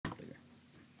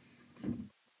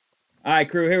All right,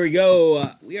 crew, here we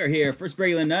go. We are here. First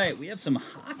break of the night. We have some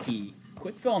hockey.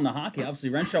 Quick fill on the hockey. Obviously,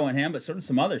 Renshaw went ham, but so did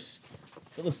some others.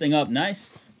 Fill this thing up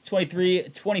nice. 23,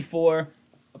 24.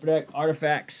 Upper Deck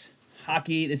Artifacts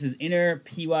Hockey. This is inner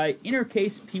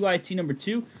case PYT number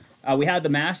 2. We had the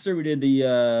master. We did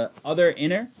the other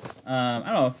inner, I don't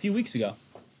know, a few weeks ago.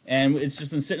 And it's just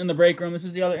been sitting in the break room. This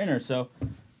is the other inner. So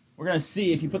we're going to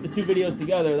see if you put the two videos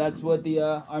together. That's what the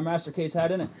our master case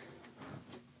had in it.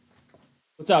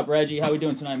 What's up, Reggie? How we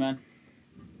doing tonight, man?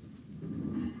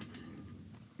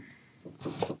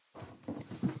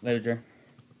 Later, Jerry.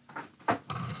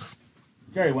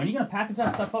 Jerry, when are you going to package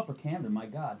that stuff up for Camden? My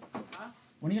God. Huh?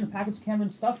 When are you going to package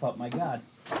Camden's stuff up? My God.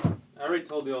 I already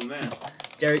told the old man.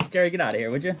 Jerry, get out of here,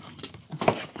 would you?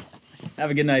 Have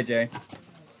a good night, Jerry.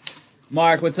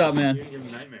 Mark, what's up, man? You're giving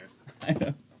me nightmares. I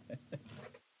know.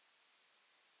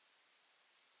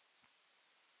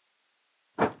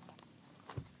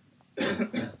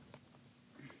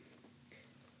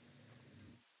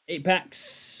 Eight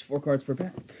packs, 4 cards per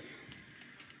pack.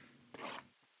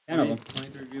 10 of them.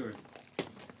 23 viewers.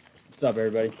 What's up,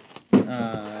 everybody?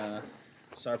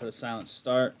 Sorry for the silent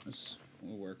start.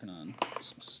 We're working on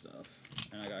some stuff,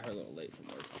 and I got here a little late from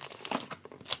work.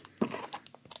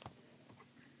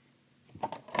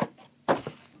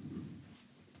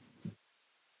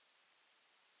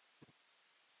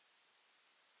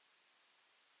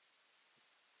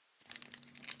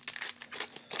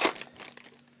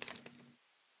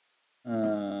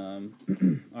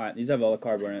 All right, these have all the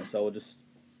cardboard in it, so we'll just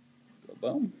go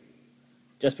boom.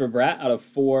 Jesper Bratt out of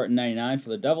 4.99 for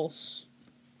the Devils.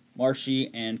 Marshy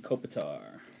and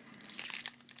Kopitar.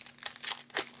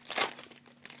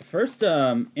 The first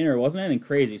inner wasn't anything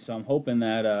crazy, so I'm hoping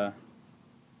that that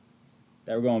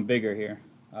we're going bigger here.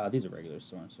 These are regulars,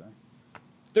 so I'm sorry.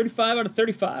 35 out of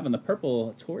 35 on the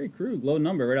purple. Torrey Krug, low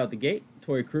number right out the gate.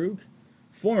 Torrey Krug,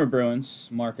 former Bruins,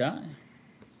 Mark I.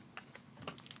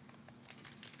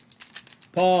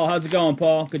 Paul, how's it going,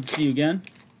 Paul? Good to see you again.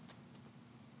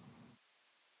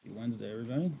 Happy Wednesday,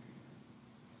 everybody.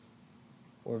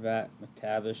 Horvat,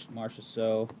 McTavish,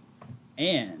 Marchessault,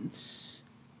 and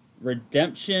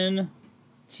Redemption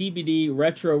TBD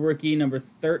Retro Rookie number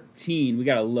 13. We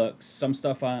gotta look. Some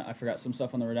stuff on, I forgot some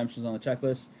stuff on the redemptions on the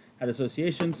checklist. Had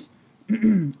associations.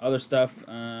 Other stuff,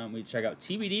 we check out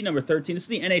TBD number 13. This is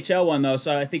the NHL one, though,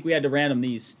 so I think we had to random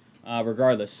these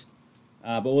regardless.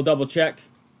 But we'll double check.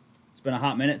 It's been a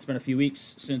hot minute. It's been a few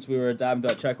weeks since we were diving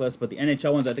into that checklist. But the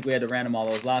NHL ones, I think we had to random all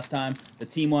those last time. The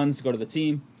team ones go to the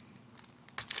team.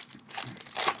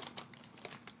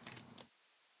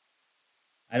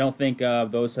 I don't think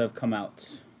those have come out.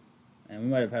 And we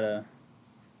might have had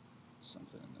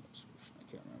something in the description.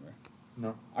 I can't remember.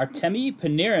 No. Artemi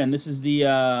Panarin. This is the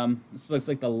this looks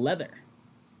like the leather.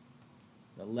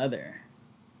 The leather.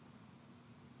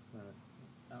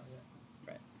 Not yet.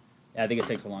 Right. Yeah, I think it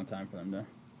takes a long time for them to.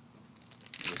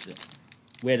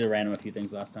 We had to random a few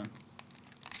things last time.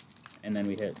 And then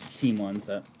we hit team ones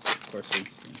that, of course, we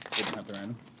didn't have to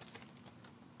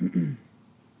random.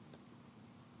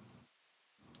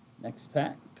 Next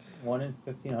pack. 1 in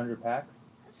 1,500 packs.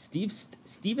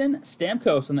 Steven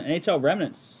Stamkos on the NHL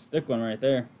Remnants. Thick one right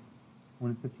there.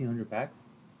 1 in 1,500 packs?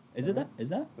 Is it that? Is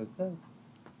that? What it says.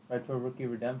 Retro Rookie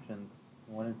Redemptions.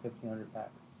 1 in 1,500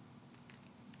 packs.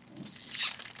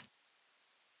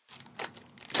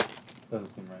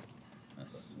 Doesn't seem right.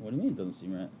 What do you mean it doesn't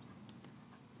seem right?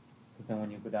 Because then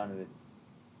when you go down to the...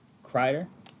 Kreider,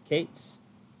 Cates,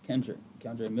 Kendrick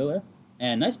Miller.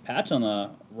 And nice patch on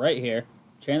the right here.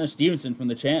 Chandler Stevenson from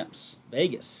the Champs.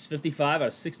 Vegas, 55 out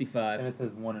of 65. And it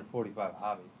says 1 in 45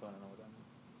 hobby, so I don't know what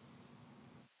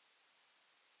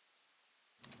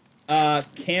that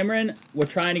means. Cameron, we're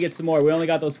trying to get some more. We only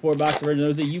got those 4-box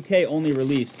originals. It was a UK only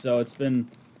release, so we've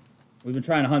been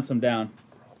trying to hunt some down.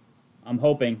 I'm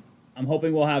hoping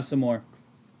we'll have some more.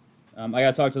 I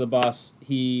gotta talk to the boss.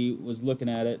 He was looking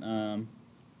at it.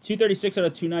 236 out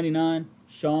of 299.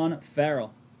 Sean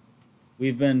Farrell.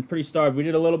 We've been pretty starved. We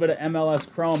did a little bit of MLS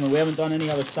Chrome, and we haven't done any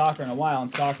other soccer in a while. And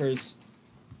soccer is,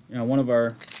 one of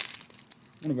our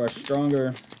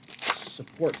stronger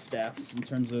support staffs in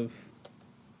terms of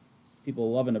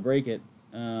people loving to break it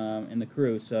in the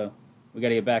crew. So we got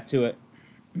to get back to it.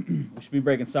 We should be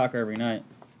breaking soccer every night.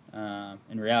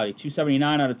 In reality,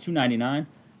 279 out of 299.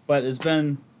 But there's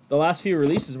been the last few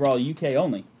releases were all UK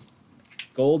only.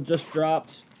 Gold just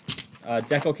dropped.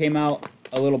 Deco came out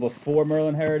a little before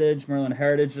Merlin Heritage. Merlin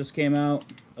Heritage just came out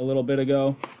a little bit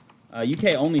ago.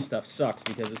 UK only stuff sucks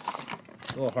because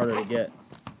it's a little harder to get.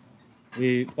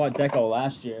 We bought Deco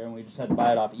last year and we just had to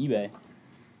buy it off eBay.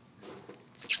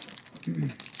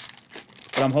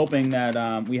 But I'm hoping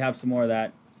that we have some more of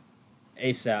that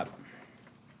ASAP.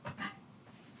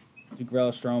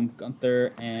 Grella, Strom,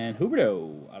 Gunther, and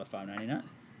Huberto out of 599.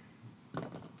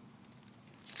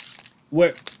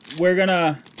 We're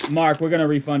gonna Mark. We're gonna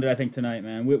refund it. I think tonight,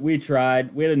 man. We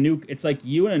tried. We had a new. It's like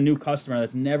you and a new customer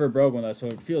that's never broken with us, so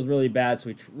it feels really bad. So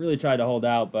we really tried to hold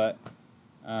out, but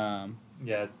yeah,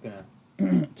 it's gonna.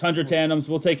 Tundra tandems.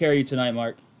 We'll take care of you tonight,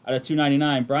 Mark. Out of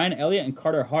 299, Brian Elliott and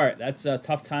Carter Hart. That's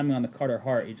tough timing on the Carter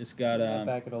Hart. He just got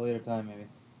back at a later time, maybe.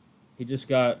 He just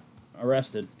got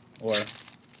arrested or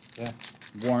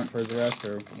warrant for his arrest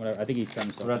or whatever. I think he turned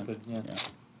himself arrested. Yeah.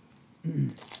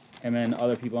 And then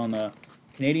other people on the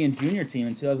Canadian junior team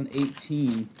in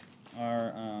 2018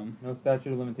 are no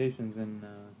statute of limitations in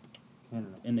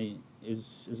Canada. It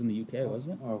was in the UK,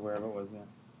 wasn't it? Or wherever it was,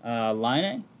 yeah.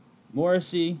 Line,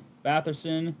 Morrissey,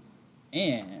 Batherson,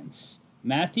 and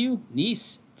Matthew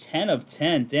Neese, 10 of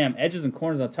 10. Damn, edges and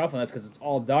corners are tough on this because it's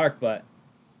all dark, but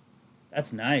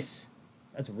that's nice.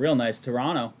 That's real nice.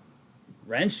 Toronto.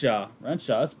 Renshaw,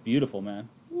 that's beautiful, man.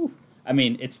 Woo. I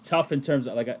mean, it's tough in terms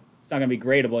of, like, it's not going to be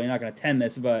gradable. You're not going to 10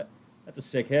 this, but that's a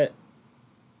sick hit.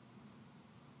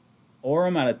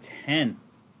 Orem out of 10.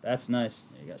 That's nice.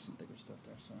 Yeah, you got some thicker stuff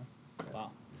there, so.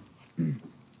 Wow.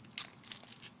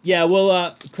 Yeah,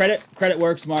 well, credit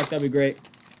works, Mark. That'd be great.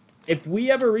 If we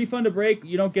ever refund a break,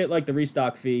 you don't get, like, the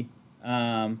restock fee.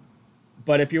 But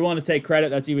if you're willing to take credit,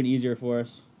 that's even easier for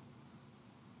us.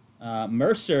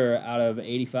 Mercer out of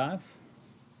 85.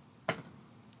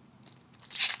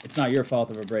 It's not your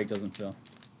fault if a break doesn't fill.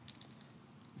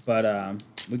 But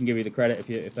we can give you the credit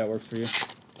if that works for you.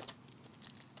 It's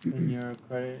in your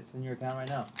credit. It's in your account right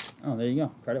now. Oh, there you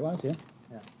go. Credit-wise, yeah?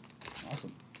 Yeah.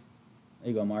 Awesome.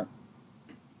 There you go, Mark.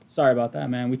 Sorry about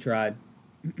that, man. We tried.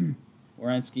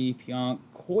 Wierenski, Pionk,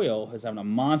 Coyle is having a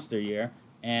monster year.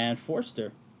 And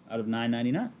Forster out of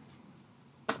 999.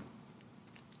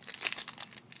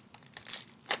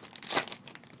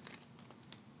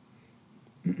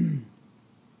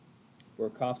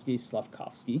 Burakovsky,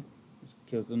 Slavkovsky. This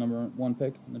kills the #1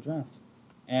 pick in the draft.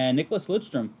 And Nicholas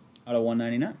Lidstrom out of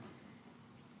 199.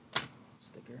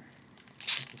 Sticker.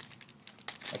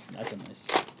 That's a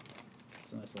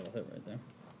nice little hit right there.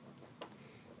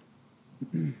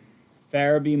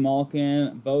 Farabee,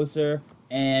 Malkin, Boser,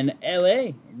 and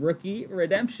LA rookie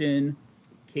redemption,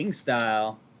 King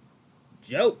style.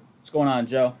 Joe, what's going on,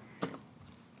 Joe?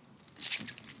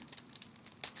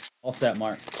 All set,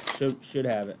 Mark. Should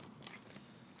have it.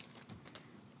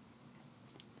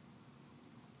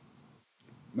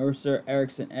 Mercer,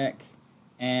 Erickson, Eck,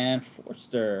 and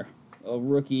Forster. A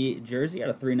rookie jersey out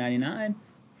of 399.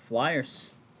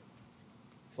 Flyers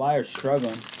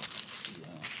struggling.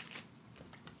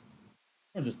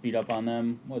 We'll just beat up on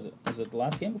them. Was it the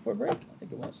last game before break? I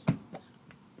think it was.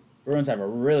 Bruins have a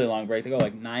really long break. They go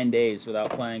like 9 days without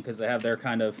playing because they have their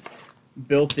kind of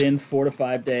built-in 4 to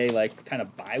 5 day like kind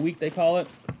of bye week they call it,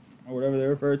 or whatever they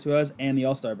refer to as, and the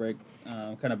All-Star break,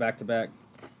 kind of back to back.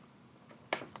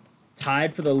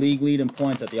 Tied for the league lead in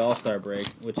points at the All-Star break,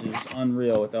 which is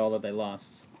unreal with all that they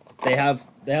lost. They have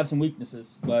some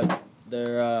weaknesses, but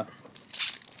they're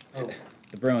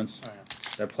the Bruins. Oh, yeah.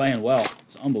 They're playing well.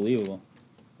 It's unbelievable.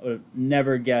 I would have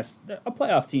never guessed. A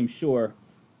playoff team, sure,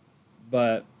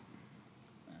 but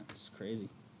it's crazy.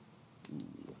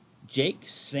 Ooh. Jake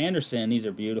Sanderson. These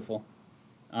are beautiful.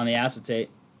 On the acetate.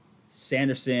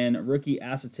 Sanderson, rookie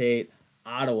acetate,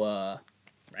 Ottawa,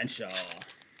 Renshaw.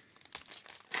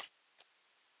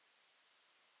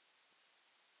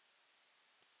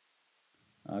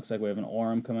 Looks like we have an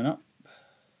Orem coming up.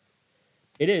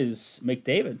 It is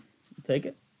McDavid. I'll take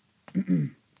it.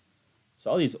 So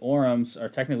all these Orems are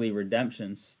technically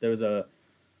redemptions. There was a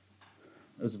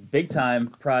big time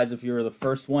prize if you were the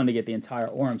first one to get the entire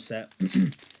Orem set.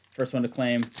 First one to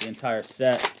claim the entire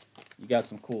set. You got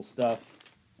some cool stuff.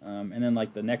 And then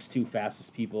like the next two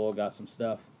fastest people got some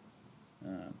stuff.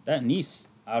 That Nice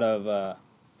out of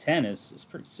 10 is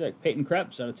pretty sick. Peyton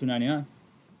Krebs out of 299.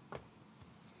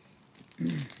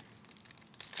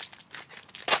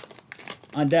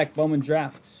 On deck, Bowman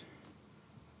Drafts.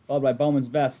 Followed by Bowman's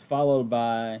Best, followed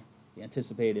by the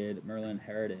anticipated Merlin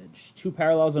Heritage. 2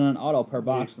 parallels and an auto per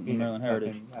box in the Merlin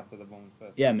Heritage. After the Bowman's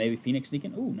Best. Yeah, maybe Phoenix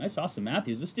sneaking. Ooh, nice Austin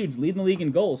Matthews. This dude's leading the league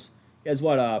in goals. He has,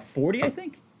 what, 40, I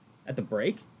think, at the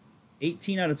break?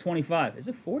 18 out of 25. Is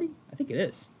it 40? I think it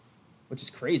is, which is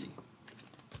crazy.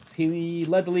 He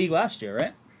led the league last year,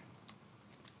 right?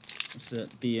 What's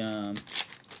it?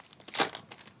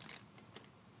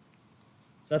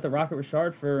 Is that the Rocket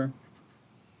Richard for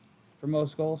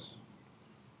most goals?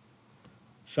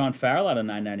 Sean Farrell out of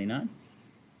 999.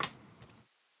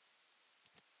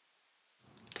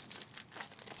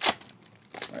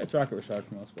 Right, it's Rocket Richard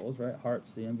for most goals, right?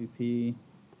 Hart's the MVP.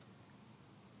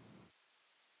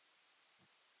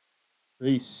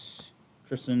 Reese.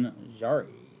 Tristan Jari.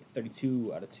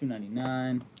 32 out of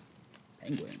 299.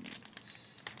 Penguins.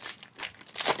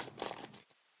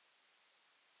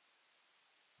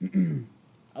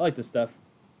 I like this stuff.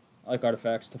 I like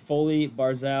artifacts. Toffoli,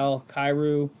 Barzal,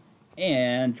 Kairu,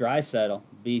 and Draisaitl.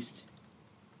 Beast.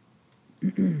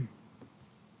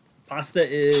 Pasta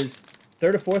is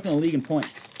 3rd or 4th in the league in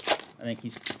points. I think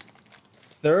he's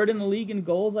 3rd in the league in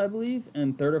goals, I believe,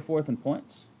 and 3rd or 4th in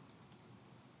points.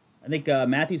 I think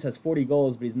Matthews has 40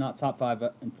 goals, but he's not top 5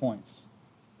 in points.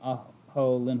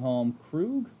 Aho, Lindholm,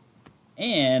 Krug,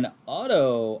 and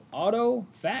Auto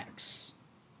Facts.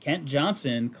 Kent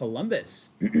Johnson,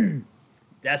 Columbus.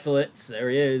 Desolates, there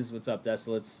he is. What's up,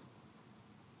 Desolates?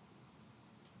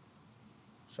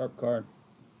 Sharp card.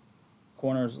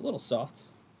 Corner's a little soft,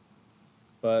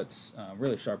 but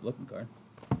really sharp looking card.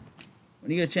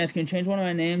 When you get a chance, can you change one of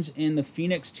my names in the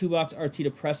Phoenix 2-box RT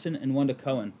to Preston and 1 to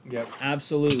Cohen? Yep.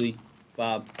 Absolutely,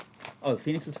 Bob. Oh, the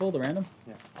Phoenix is full, the random?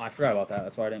 Yeah. Oh, I forgot about that.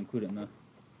 That's why I didn't include it in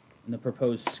the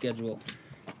proposed schedule.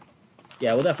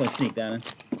 Yeah, we'll definitely sneak that in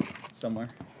somewhere.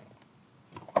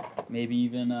 Maybe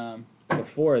even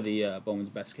before the Bowman's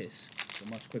Best case. It's a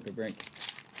much quicker break.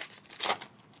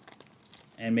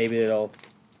 And maybe it'll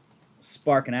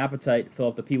spark an appetite to fill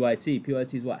up the PYT.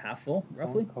 PYT is what, half full,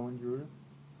 roughly? Cohen Drew.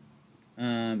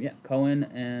 Yeah, Cohen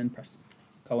and Preston.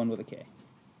 Cohen with a K.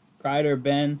 Kreider,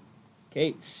 Ben,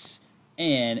 Cates,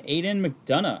 and Aiden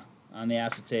McDonough on the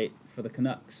acetate for the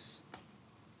Canucks.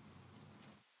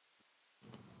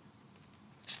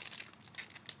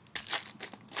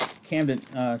 Camden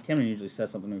usually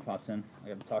says something when he pops in. I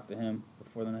got to talk to him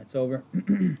before the night's over.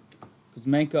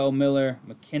 Kuzmenko, Miller,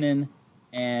 McKinnon,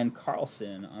 and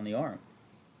Carlson on the arm.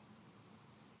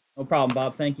 No problem,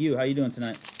 Bob. Thank you. How you doing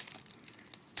tonight?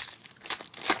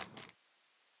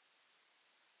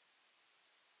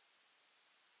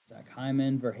 Zach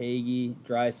Hyman, Verhage,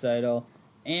 Draisaitl,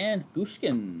 and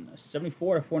Gushkin,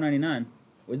 74 to 499.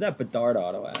 Where's that Bedard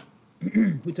auto at?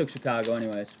 Who took Chicago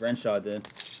anyways? Renshaw did.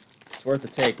 It's worth the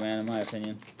take, man, in my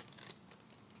opinion.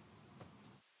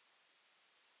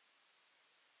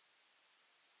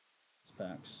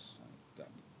 Packs. Got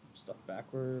stuff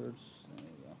backwards. There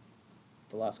you go.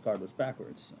 The last card was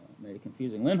backwards, so made it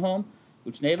confusing. Lindholm,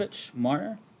 Buchnevich,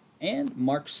 Marner, and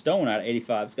Mark Stone out of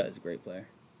 85. This guy's a great player.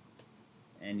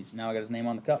 And he's now got his name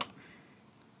on the cup.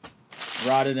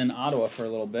 Rotted in Ottawa for a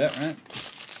little bit, right?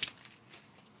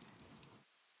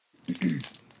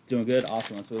 Doing good?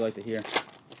 Awesome. That's what we like to hear.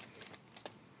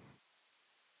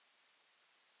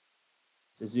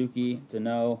 Suzuki,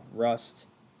 Deneau, Rust,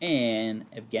 and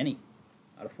Evgeny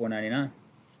out of 499.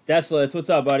 Desolates,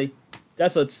 what's up, buddy?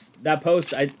 Desolates, that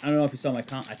post, I don't know if you saw my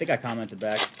comment. I think I commented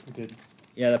back. You did.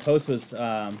 Yeah, the post was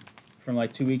from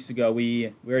like 2 weeks ago.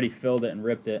 We already filled it and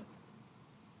ripped it.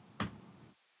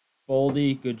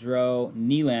 Boldy, Gaudreau,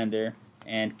 Nylander,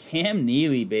 and Cam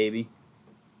Neely, baby.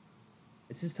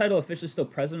 Is his title officially still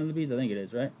president of the Bees? I think it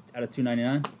is, right? Out of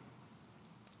 299.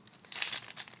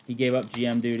 He gave up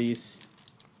GM duties.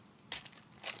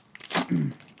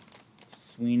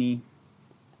 Sweeney.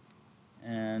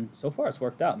 And so far it's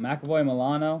worked out. McAvoy,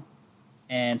 Milano,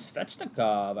 and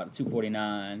Svechnikov out of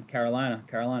 249. Carolina.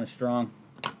 Carolina's strong.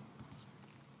 Not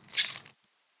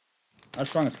as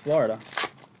strong as Florida.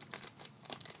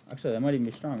 Actually, they might even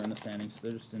be stronger in the standings.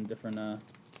 They're just in different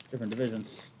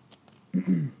divisions.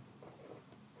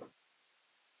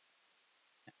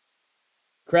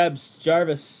 Krebs,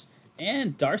 Jarvis,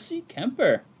 and Darcy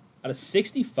Kemper out of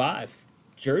 65.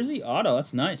 Jersey auto,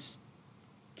 that's nice.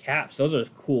 Caps, those are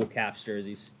cool Caps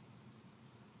jerseys.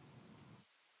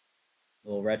 A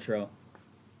little retro.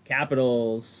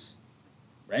 Capitals,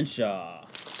 Renshaw.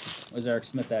 Where's Eric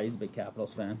Smith at? He's a big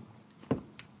Capitals fan.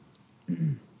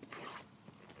 Boom.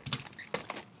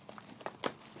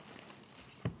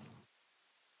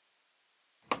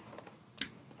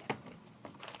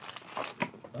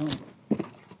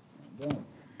 Boom.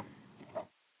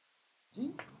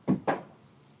 Gee.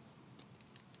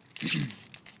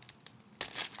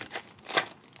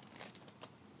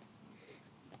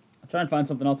 I'll try and find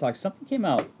something else. Like something came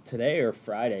out today or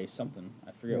Friday. Something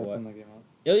I forget what.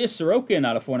 Ilya Sorokin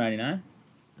out of 499.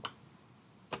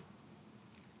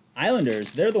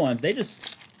 Islanders. They're the ones. Did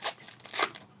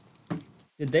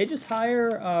they just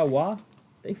hire Wah?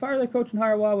 They fired their coach and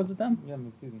hire Wah. Was it them? Yeah,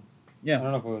 mid-season. Yeah. I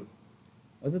don't know if it was.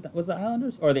 Was the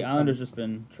Islanders? Or the Islanders just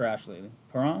been trash lately?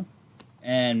 Perron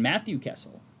and Matthew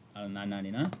Kessel out of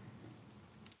 999.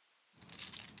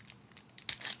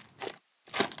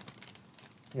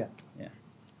 Yeah. Yeah.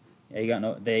 Yeah, he got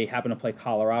no. They happened to play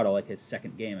Colorado like his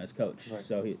second game as coach, Right.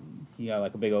 so he got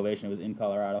like a big ovation. It was in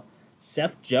Colorado.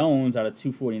 Seth Jones out of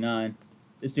 249.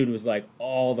 This dude was like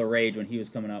all the rage when he was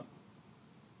coming up.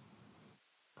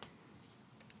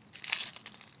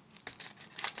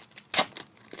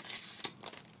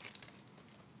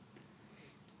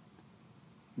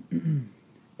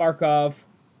 Barkov,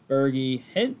 Berge,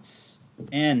 Hintz,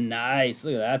 and nice.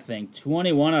 Look at that thing.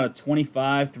 21 out of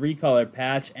 25, 3-color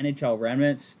patch, NHL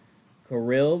Remnants.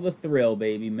 Kirill the Thrill,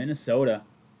 baby. Minnesota.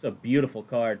 It's a beautiful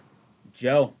card.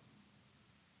 Joe.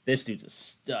 This dude's a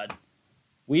stud.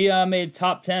 We made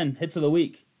top 10 hits of the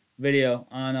week video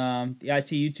on the IT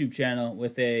YouTube channel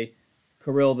with a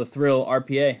Kirill the Thrill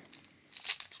RPA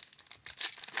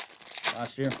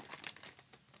last year.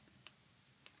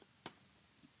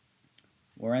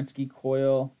 Werenski,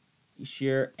 Coyle,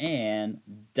 Ishir, and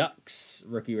Ducks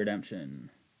rookie redemption.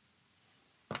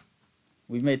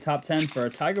 We've made top 10 for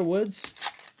Tiger Woods,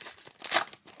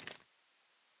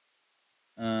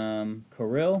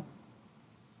 Kirill,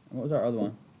 and what was our other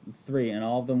one? 3, and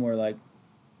all of them were like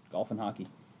golf and hockey.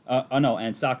 Oh no,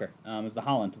 and soccer. It was the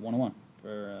Holland 101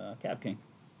 for Cap King.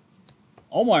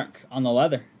 Allmark on the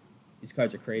leather. These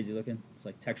cards are crazy looking. It's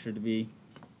like textured to be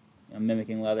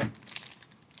mimicking leather.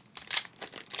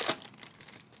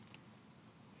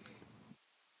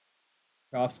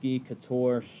 Krovsky,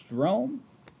 Couture, Strome,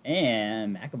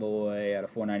 and McAvoy out of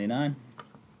 499.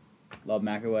 Love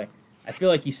McAvoy. I feel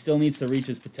like he still needs to reach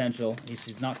his potential.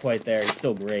 He's not quite there. He's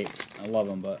still great. I love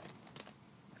him, but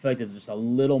I feel like there's just a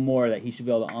little more that he should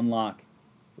be able to unlock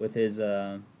with his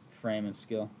frame and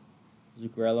skill.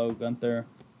 Zuccarello, Gunther,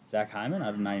 Zach Hyman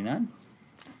out of 99.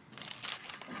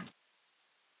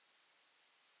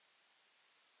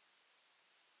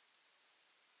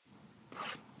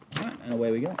 All right, and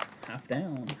away we go. Half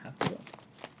down, half to go.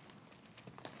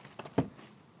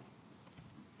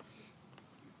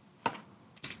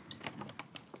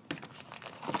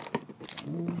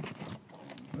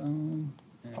 Boom,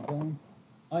 and boom.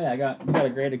 Oh yeah, we got a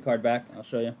graded card back. I'll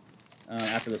show you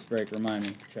after this break. Remind me,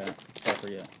 chat. Before I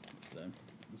forget. So I'm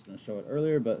just gonna show it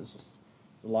earlier, but there's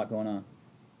a lot going on.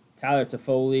 Tyler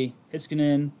Toffoli,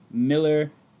 Hiskinen,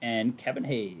 Miller, and Kevin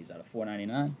Hayes out of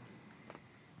 499.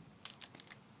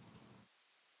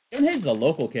 Kevin Hayes is a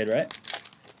local kid, right?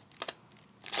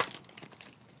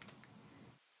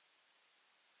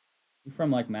 You from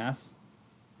like Mass?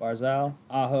 Barzal,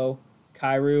 Aho,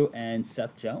 Kyrou, and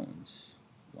Seth Jones,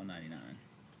 199.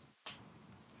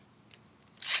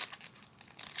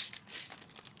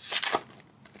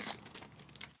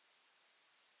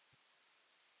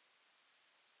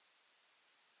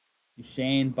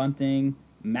 Shane Bunting,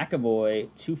 McAvoy,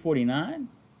 249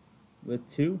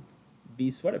 with 2 B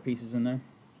sweater pieces in there.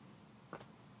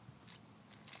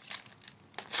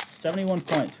 71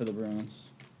 points for the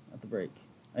Bruins at the break.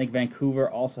 I think Vancouver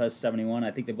also has 71. I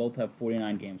think they both have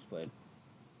 49 games played.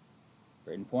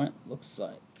 Braden Point looks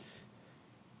like.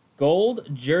 Gold,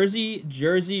 Jersey,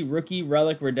 Rookie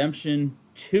Relic Redemption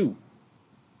 2.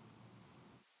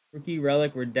 Rookie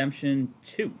Relic Redemption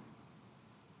 2.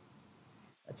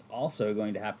 That's also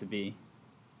going to have to be,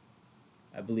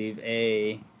 I believe,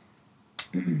 a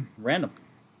random.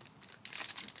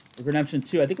 Rookie Redemption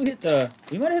 2. I think we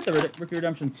might have hit the Rookie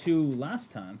Redemption 2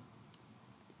 last time.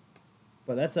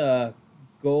 But that's a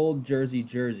gold jersey.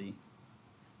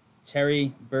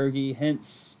 Terry, Berge,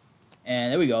 Hintz,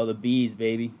 and there we go, the Bees,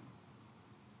 baby.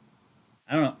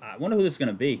 I don't know. I wonder who this is going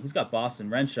to be. Who's got Boston?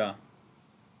 Renshaw.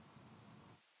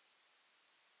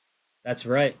 That's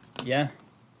right. Yeah.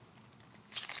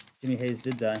 Jimmy Hayes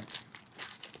did die.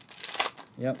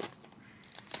 Yep.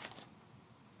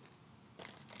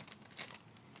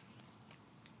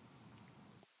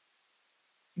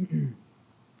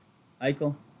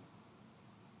 Eichel.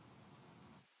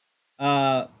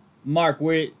 Mark,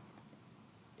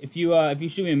 if you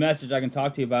shoot me a message, I can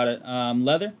talk to you about it.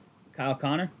 Leather, Kyle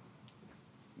Connor.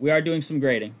 We are doing some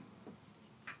grading.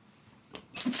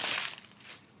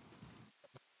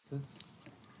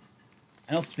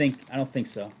 I don't think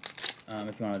so.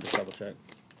 If you want to just double check.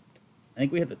 I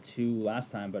think we hit the 2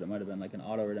 last time, but it might have been like an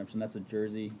auto redemption. That's a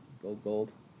jersey,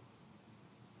 gold.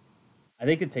 I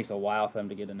think it takes a while for them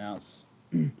to get announced.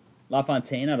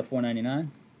 LaFontaine out of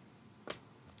 499.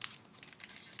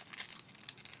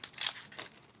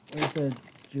 Where's the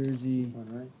jersey? One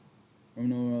right.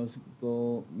 Romanos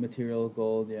gold, material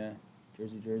gold, yeah.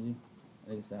 Jersey. I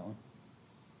think it's that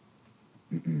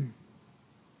one.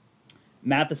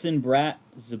 Matheson, Bratt,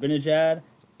 Zibanejad,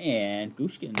 and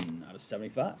Gushkin out of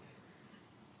 75.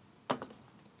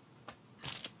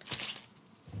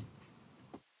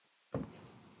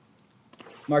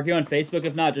 Mark, you on Facebook?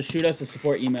 If not, just shoot us a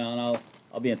support email and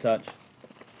I'll be in touch.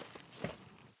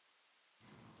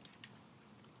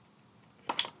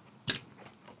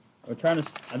 We're trying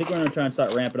to. I think we're gonna try and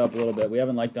start ramp it up a little bit. We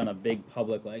haven't like done a big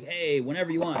public like, hey,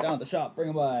 whenever you want down at the shop, bring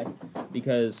them by,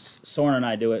 because Soren and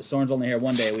I do it. Soren's only here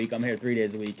 1 day a week. I'm here 3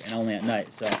 days a week, and only at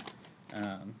night. So,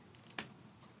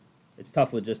 it's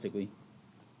tough logistically,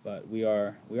 but we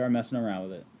are messing around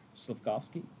with it.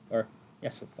 Slivkovsky,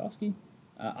 Slivkovsky,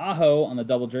 Aho on the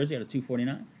double jersey at a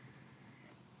 249.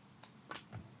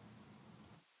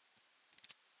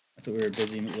 That's what we were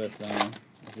busy with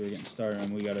as we were getting started,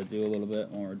 and we got to do a little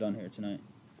bit when we're done here tonight.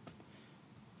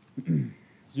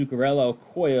 Zuccarello,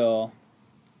 Coyle,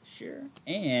 sure,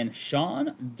 and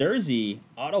Sean Dursey,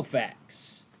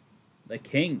 Autofax, the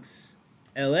Kings,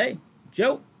 L.A.,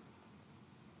 Joe.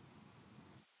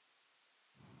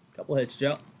 Couple hits,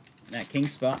 Joe, in that King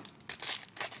spot.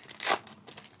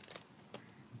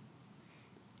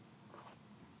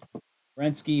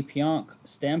 Renski, Pionk,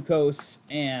 Stamkos,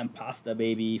 and Pasta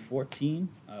Baby, 14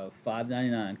 of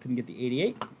 599. Couldn't get the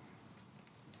 88.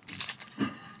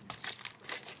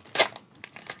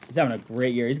 He's having a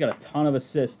great year. He's got a ton of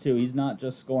assists, too. He's not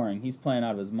just scoring. He's playing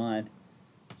out of his mind.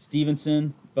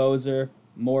 Stevenson, Bozer,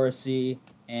 Morrissey,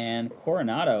 and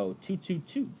Coronado,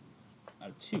 222 out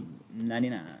of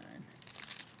 299.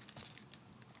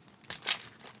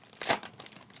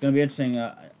 It's going to be interesting.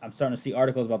 I'm starting to see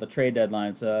articles about the trade deadline.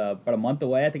 It's about a month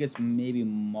away. I think it's maybe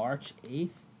March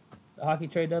 8th, the hockey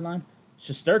trade deadline.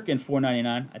 Shesterkin,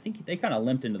 $4.99. I think they kind of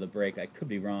limped into the break. I could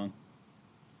be wrong.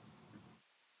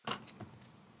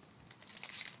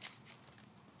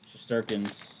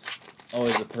 Shesterkin's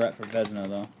always a threat for Vezina,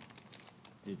 though.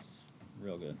 Dude's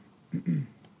real good.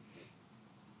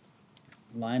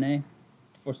 Line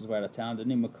forces way out of town.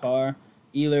 Didn't he? Makar,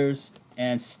 Ehlers,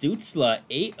 and Stutzla,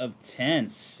 8 of 10.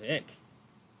 Sick.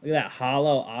 Look at that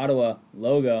hollow Ottawa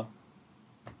logo.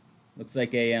 Looks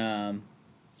like a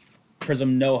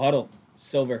Prism No Huddle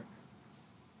silver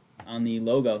on the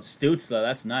logo. Stutzla,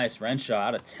 that's nice. Renshaw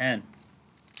out of 10.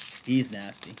 He's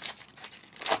nasty.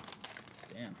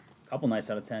 Damn. Couple nice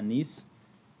out of 10. Nice.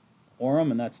 Orem,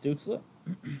 and that's Stutzla.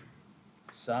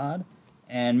 Saad.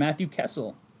 And Matthew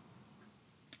Kessel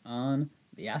on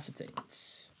the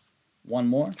acetates. One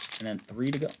more, and then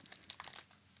 3 to go. Looks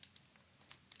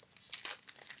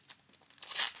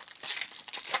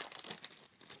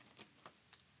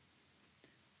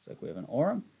like we have an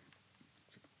Orem.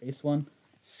 Looks like a base one.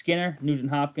 Skinner, Nugent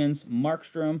Hopkins,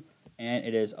 Markstrom, and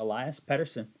it is Elias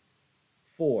Pettersson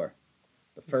for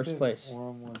the first place.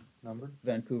 Orem was numbered?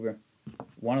 Vancouver.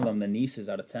 One of them, the Nice, is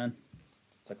out of 10.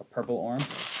 It's like a purple Orem.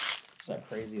 It's that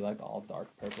crazy, like all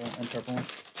dark purple and purple one.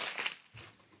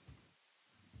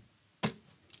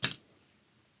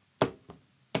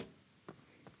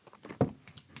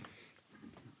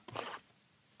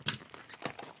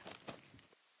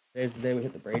 Today's the day we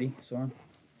hit the Brady, Soren.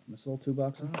 In this little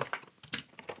 2-boxer. Oh.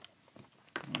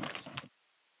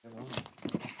 I know.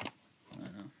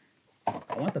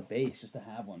 I want the base just to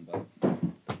have one, but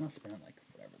I'm not spending like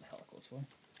whatever the hell it goes for. You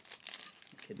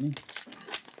kidding me?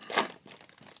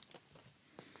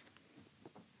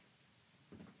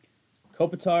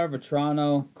 Kopitar,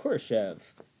 Vetrano, Kurashev,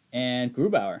 and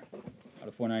Grubauer out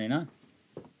of 499.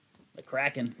 The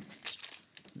Kraken.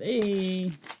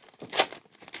 They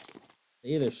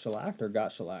either shellacked or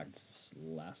got shellacked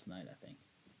last night, I think.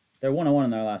 They're 1-1 in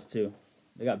their last 2.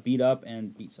 They got beat up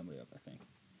and beat somebody up, I think.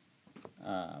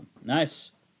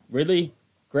 Nice. Ridley,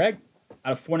 Greg,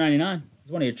 out of 499. It's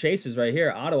one of your chases right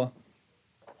here, Ottawa.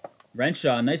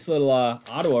 Renshaw, nice little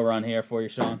Ottawa run here for you,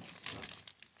 Sean.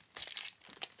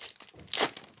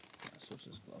 I'll switch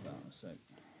this glove out in a sec.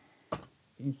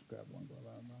 Can you just grab one glove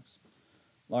out of the box?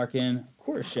 Larkin,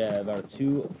 Kurashev, out of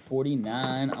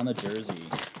 249 on the jersey.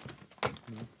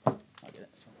 I'll get it.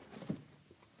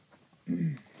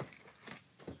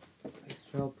 It's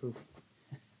shell-proof.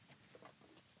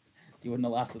 You wouldn't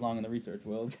have lasted long in the research,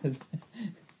 Will, because I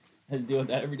had to deal with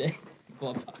that every day.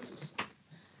 Glove boxes.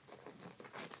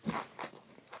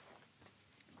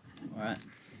 All right.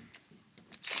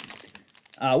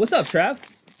 What's up, Trav?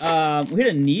 We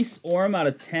hit a Nice Orem out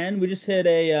of 10. We just hit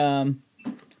a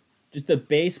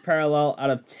base parallel out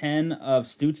of 10 of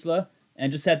Stutzla,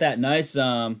 and just had that nice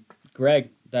Greg,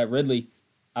 that Ridley,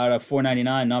 out of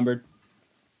 499 numbered.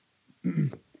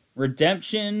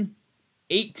 Redemption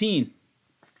 18.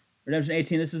 Redemption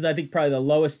 18. This is, I think, probably the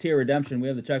lowest tier redemption. We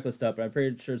have the checklist up, but I'm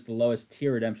pretty sure it's the lowest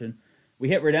tier redemption. We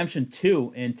hit Redemption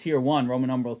 2 in Tier 1, Roman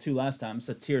numeral 2 last time. It's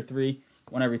a Tier 3,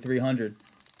 1 every 300.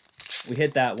 We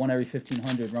hit that 1 every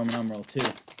 1500, Roman numeral 2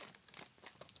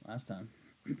 last time.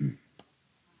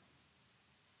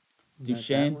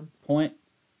 Duchesne, Point.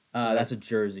 That's a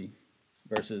jersey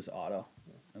versus auto.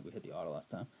 I think we hit the auto last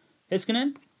time.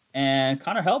 Hiskinen and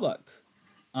Connor Hellebuck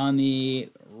on the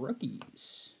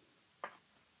rookies.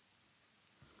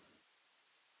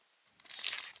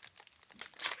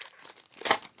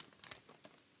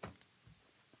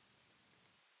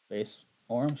 Base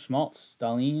Orem, Schmaltz,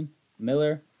 Dahlin,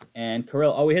 Miller, and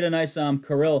Kirill. Oh, we hit a nice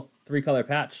Kirill 3-color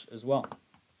patch as well.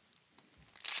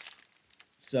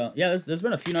 So, yeah, there's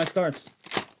been a few nice cards,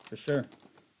 for sure.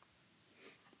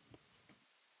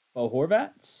 Bo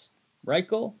Horvats,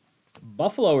 Reichel,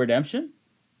 Buffalo Redemption,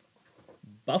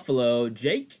 Buffalo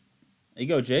Jake. There you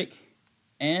go, Jake.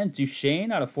 And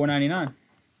Duchesne out of 499.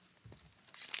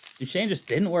 Duchesne just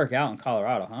didn't work out in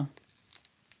Colorado, huh?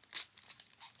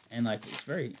 And, like, it's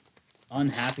very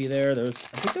unhappy there. I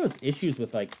think there was issues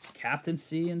with, like,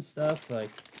 captaincy and stuff. Like,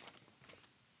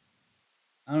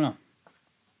 I don't know.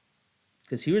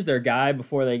 Because he was their guy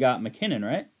before they got McKinnon,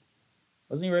 right?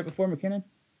 Wasn't he right before McKinnon?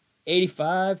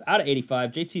 85, out of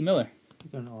 85, JT Miller.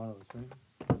 These aren't autos, right?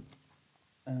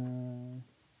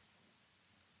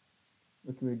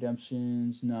 Rookie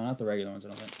redemptions. No, not the regular ones, I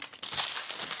don't think.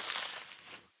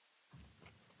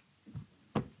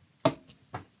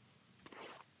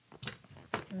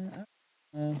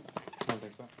 I don't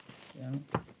think so. Yeah,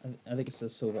 I think it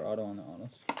says silver auto on the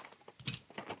autos.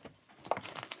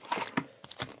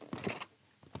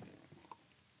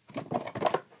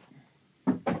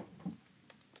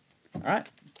 All right,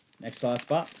 next last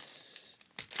box.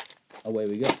 Away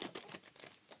we go.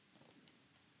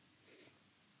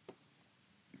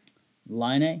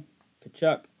 Line,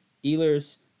 Kachuk,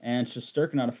 Ehlers, and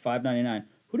Shesterkin out of 599.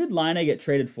 Who did Line get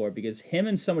traded for? Because him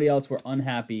and somebody else were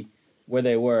unhappy where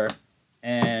they were,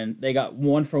 and they got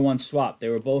 1-for-1 swap. They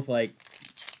were both like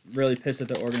really pissed at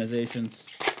their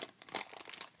organizations,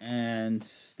 and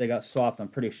they got swapped, I'm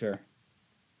pretty sure.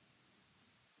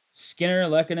 Skinner,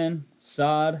 Lehkonen,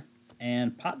 Saad,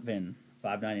 and Potvin,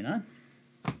 599.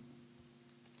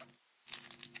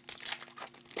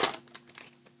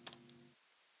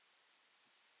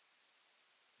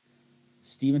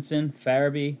 Stevenson,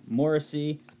 Farabee,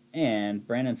 Morrissey, and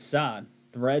Brandon Saad.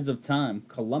 Threads of Time,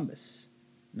 Columbus.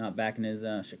 Not back in his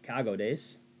Chicago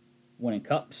days. Winning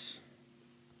cups.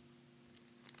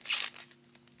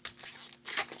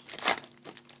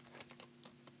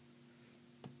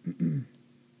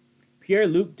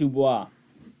 Pierre-Luc Dubois.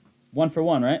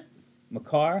 1-for-1, right?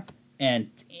 Makar.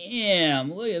 And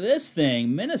damn, look at this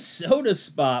thing. Minnesota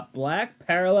spot. Black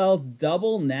parallel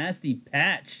double nasty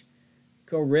patch.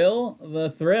 Kirill the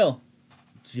Thrill.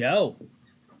 Joe.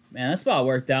 Man, that spot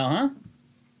worked out, huh?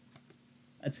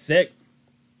 That's sick.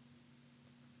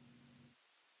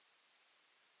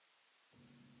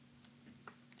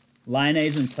 Line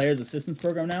A's and Players Assistance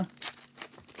Program now.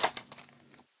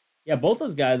 Yeah, both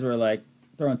those guys were like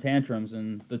throwing tantrums,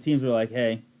 and the teams were like,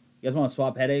 hey, you guys want to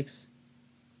swap headaches?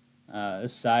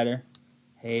 This Sider,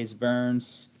 Hayes,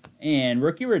 Burns, and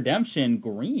Rookie Redemption,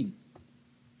 Green.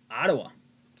 Ottawa.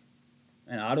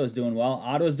 And Ottawa's doing well.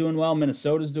 Ottawa's doing well.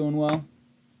 Minnesota's doing well.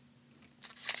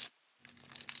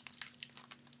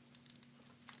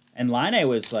 And Line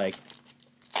was like,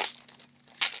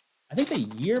 I think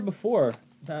the year before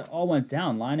that all went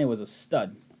down, Line was a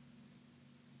stud.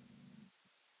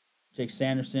 Jake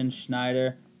Sanderson,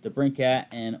 Schneider, DeBrincat,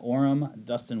 and Orem,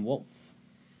 Dustin Wolf.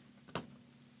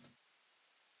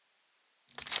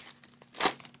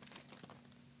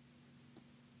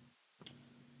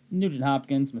 Nugent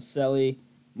Hopkins, Maselli,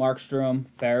 Markstrom,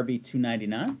 Farabee,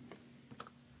 299.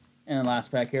 And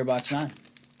last pack here, box 9.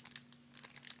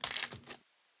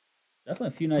 Definitely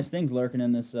a few nice things lurking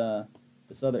in this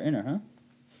this other inner, huh?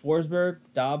 Forsberg,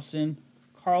 Dobson,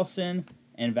 Carlson,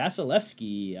 and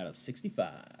Vasilevsky out of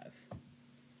 65.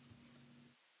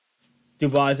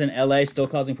 Dubois in LA still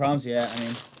causing problems? Yeah, I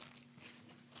mean,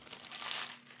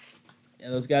 yeah,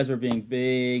 those guys were being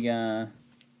big,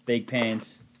 big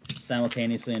pains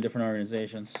simultaneously in different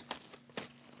organizations.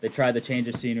 They tried the change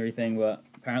of scenery thing, but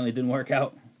apparently it didn't work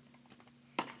out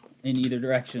in either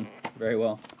direction very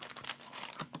well.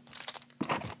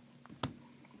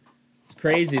 It's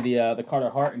crazy, the Carter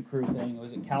Hart and crew thing.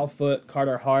 Was it Cal Foot,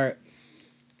 Carter Hart?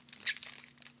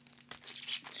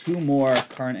 2 more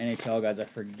current NHL guys. I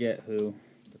forget who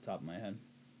off the top of my head.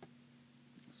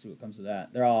 Let's see what comes of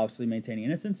that. They're all obviously maintaining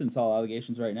innocence, and it's all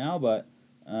allegations right now, but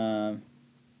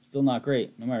still not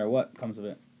great, no matter what comes of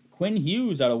it. Quinn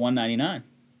Hughes out of 199.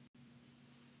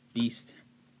 Beast.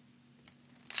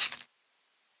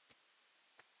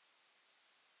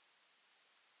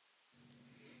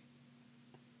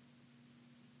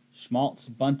 Schmaltz,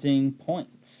 Bunting,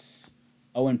 Points.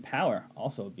 Owen Power,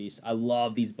 also a beast. I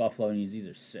love these Buffalo News. These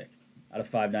are sick. Out of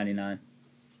 599.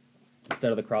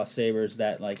 Instead of the Cross Sabers,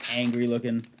 that like angry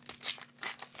looking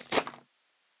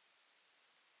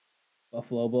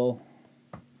Buffalo Bull.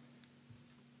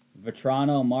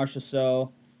 Vetrano,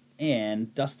 Marchessault,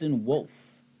 and Dustin Wolf.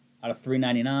 Out of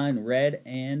 399, red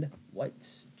and white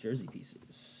jersey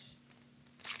pieces.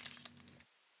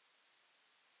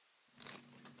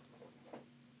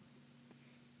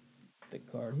 Thick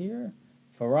card here.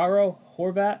 Ferraro,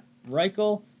 Horvat,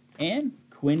 Reichel, and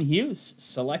Quinn Hughes.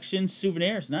 Selection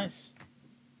souvenirs. Nice.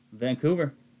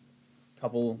 Vancouver.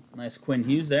 Couple nice Quinn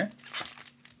Hughes there.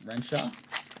 Renshaw.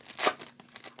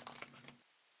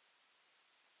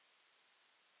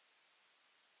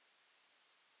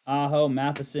 Aho,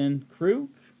 Matheson, Krug,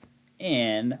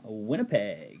 and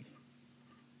Winnipeg.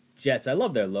 Jets. I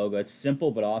love their logo. It's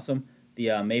simple but awesome.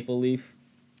 The maple leaf,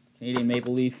 Canadian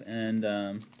maple leaf, and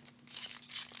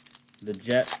the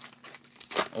jet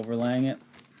overlaying it.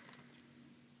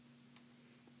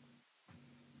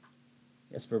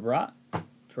 Jesper Bratt,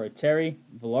 Troy Terry,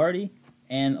 Velarde,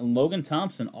 and Logan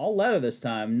Thompson. All leather this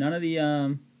time. None of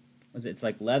the it's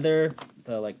like leather,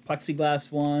 the like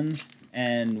plexiglass one,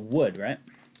 and wood, right?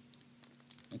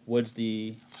 Like wood's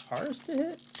the hardest to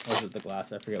hit? Or is it the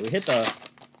glass? I forget. We hit the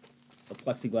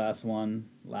plexiglass one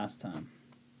last time.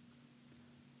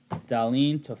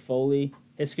 Dahlin, Toffoli,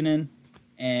 Heiskanen,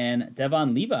 and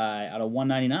Devon Levi out of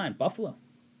 199. Buffalo.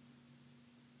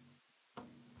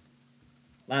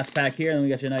 Last pack here, and then we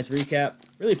got you a nice recap.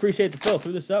 Really appreciate the fill.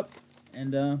 Threw this up,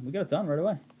 and we got it done right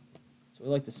away. That's what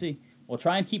we like to see. We'll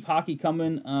try and keep hockey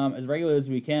coming as regular as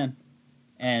we can.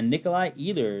 And Nikolai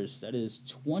Ehlers, that is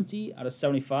 20 out of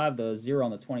 75. The 0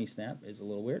 on the 20 snap is a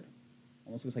little weird.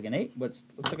 Almost looks like an 8, but it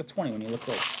looks like a 20 when you look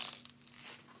close.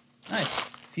 Nice.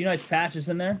 A few nice patches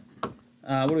in there.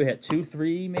 What do we hit? 2,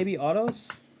 3 maybe autos?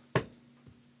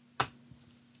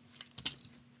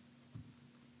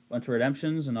 Bunch of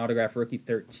redemptions, an autograph rookie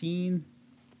 13.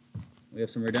 We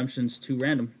have some redemptions, 2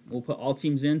 random. We'll put all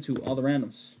teams into all the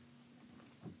randoms.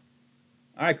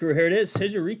 All right, crew, here it is.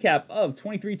 Here's your recap of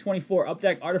 23-24 Up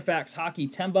Deck Artifacts Hockey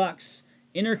 10 bucks.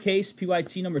 Inner case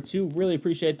PYT number 2. Really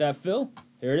appreciate that, Phil.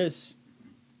 Here it is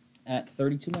at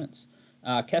 32 minutes.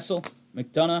 Kessel,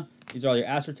 McDonough. These are all your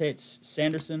acetates.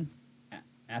 Sanderson.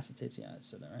 Acetates, yeah, I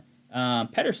said that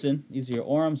right. Pedersen. These are your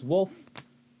Orams. Wolf.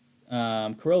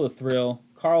 Kirill the Thrill.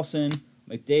 Carlson.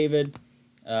 McDavid.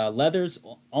 Leathers.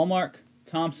 Allmark.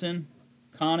 Thompson.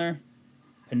 Connor.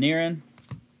 Panarin.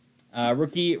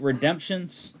 Rookie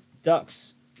redemptions.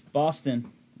 Ducks.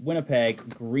 Boston.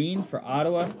 Winnipeg. Green for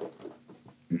Ottawa.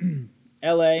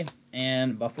 LA.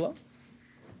 And Buffalo.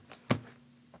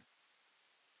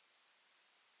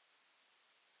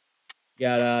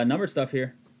 Got number stuff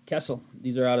here. Kessel.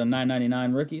 These are out of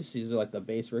 9.99 rookies. These are like the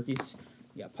base rookies.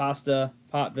 You got Pasta,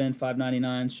 Potvin,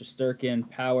 5.99, Shesterkin,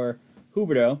 Power,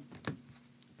 Huberto,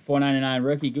 4.99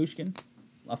 rookie, Gushkin,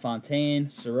 LaFontaine,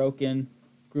 Sorokin,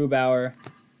 Grubauer,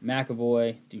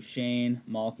 McAvoy, Duchesne,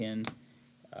 Malkin,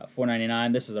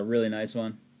 4.99. This is a really nice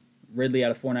one. Ridley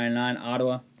out of 4.99,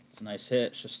 Ottawa. It's a nice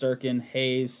hit. Shesterkin,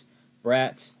 Hayes,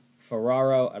 Bratz,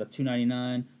 Ferraro out of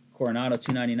 2.99, Coronado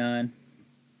 2.99.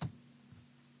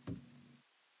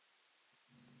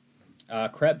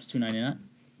 Krebs, $2.99.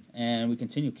 And we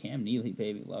continue. Cam Neely,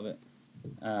 baby. Love it.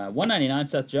 $1.99,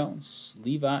 Seth Jones.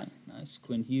 Levi, nice.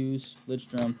 Quinn Hughes,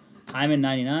 Lidstrom. Hyman,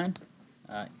 $99.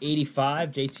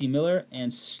 85, JT Miller.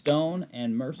 And Stone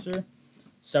and Mercer.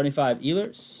 75,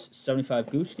 Ehlers. 75,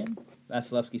 Gushkin.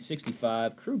 Vasilevsky,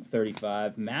 65. Krug,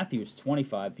 35. Matthews,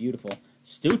 25. Beautiful.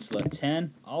 Stutzla,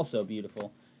 10. Also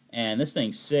beautiful. And this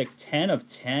thing's sick. 10 of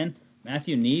 10.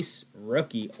 Matthew Neese,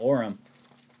 rookie. Orem.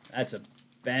 That's a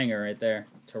banger right there.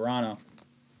 Toronto.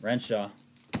 Renshaw.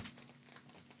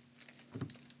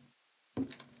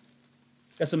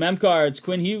 Got some M cards.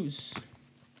 Quinn Hughes.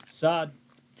 Saad.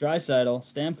 Draisaitl.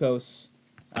 Stamkos.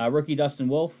 Rookie Dustin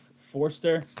Wolf.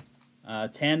 Forster.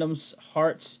 Tandems.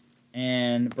 Hart.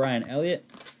 And Brian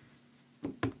Elliott.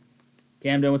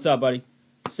 Camden, what's up, buddy?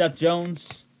 Seth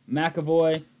Jones.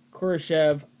 McAvoy.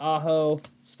 Kurashev. Aho.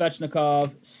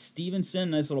 Svechnikov.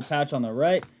 Stevenson. Nice little patch on the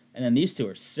right. And then these two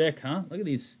are sick, huh? Look at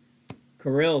these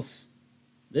Kirills.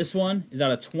 This one is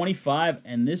out of 25,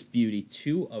 and this beauty,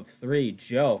 2 of 3.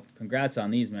 Joe, congrats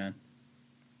on these, man.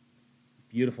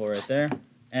 Beautiful right there.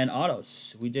 And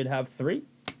autos, we did have 3.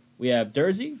 We have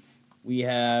Dursey, we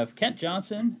have Kent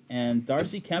Johnson, and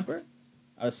Darcy Kemper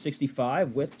out of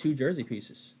 65 with 2 jersey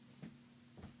pieces.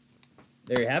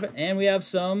 There you have it. And we have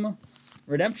some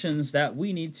redemptions that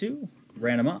we need to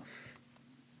random off.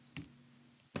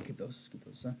 Keep those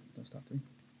top 3.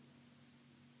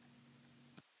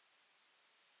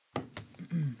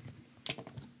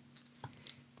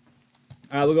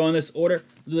 All right, we'll go in this order.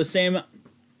 We'll do the same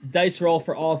dice roll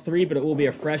for all 3, but it will be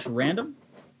a fresh random.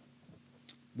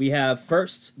 We have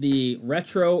first the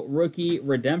Retro Rookie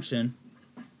Redemption,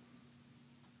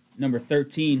 number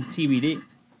 13, TBD.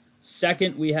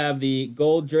 Second, we have the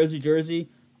Gold Jersey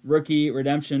Rookie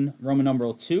Redemption, Roman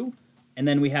numeral 2. And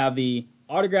then we have the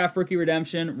Autograph Rookie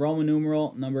Redemption, Roman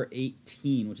numeral number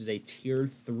 18, which is a Tier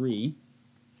 3.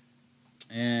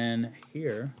 And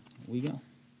here we go.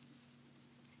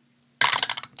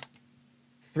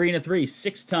 3 and a 3,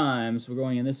 6 times. We're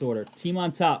going in this order. Team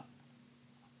on top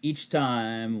each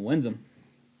time wins them.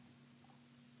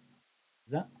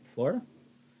 Is that Florida?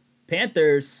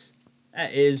 Panthers.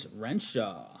 That is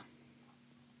Renshaw.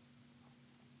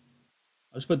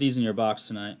 I'll just put these in your box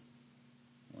tonight.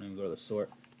 I won't even go to the sort.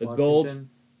 The Washington. gold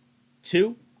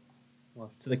 2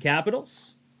 Washington. to the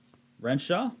Capitals.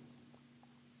 Renshaw.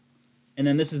 And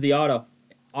then this is the auto.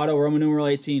 Auto Roman numeral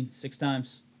 18, 6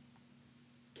 times.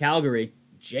 Calgary,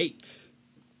 Jake.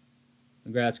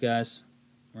 Congrats, guys.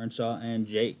 Renshaw and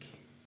Jake.